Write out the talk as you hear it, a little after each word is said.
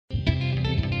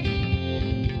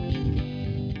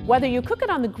Whether you cook it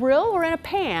on the grill or in a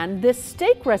pan, this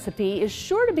steak recipe is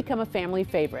sure to become a family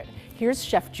favorite. Here's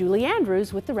Chef Julie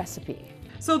Andrews with the recipe.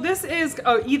 So this is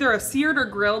either a seared or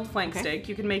grilled flank steak.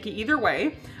 You can make it either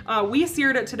way. We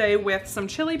seared it today with some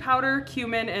chili powder,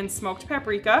 cumin, and smoked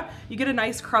paprika. You get a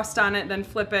nice crust on it, then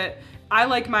flip it. I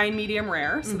like mine medium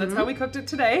rare, so that's how we cooked it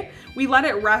today. We let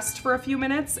it rest for a few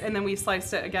minutes, and then we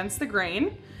sliced it against the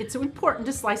grain. It's so important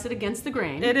to slice it against the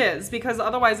grain. It is, because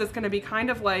otherwise it's gonna be kind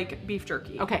of like beef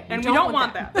jerky. Okay. And we don't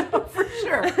want that. For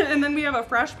sure. And then we have a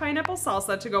fresh pineapple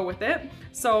salsa to go with it.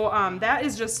 So that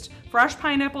is just fresh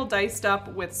pineapple diced up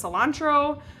with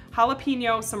cilantro,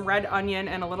 jalapeno, some red onion,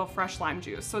 and a little fresh lime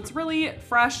juice. So it's really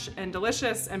fresh and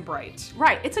delicious and bright.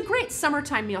 Right, it's a great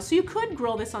summertime meal. So you could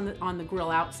grill this on the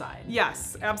grill outside.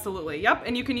 Yes, absolutely. Yep,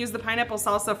 and you can use the pineapple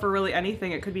salsa for really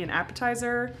anything. It could be an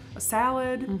appetizer, a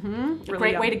salad. A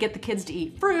great way to get the kids to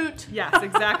eat fruit. Yes,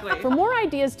 exactly. For more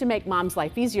ideas to make mom's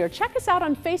life easier, check us out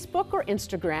on Facebook or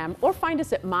Instagram, or find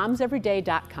us at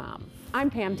momseveryday.com. I'm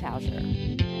Pam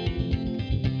Towsher.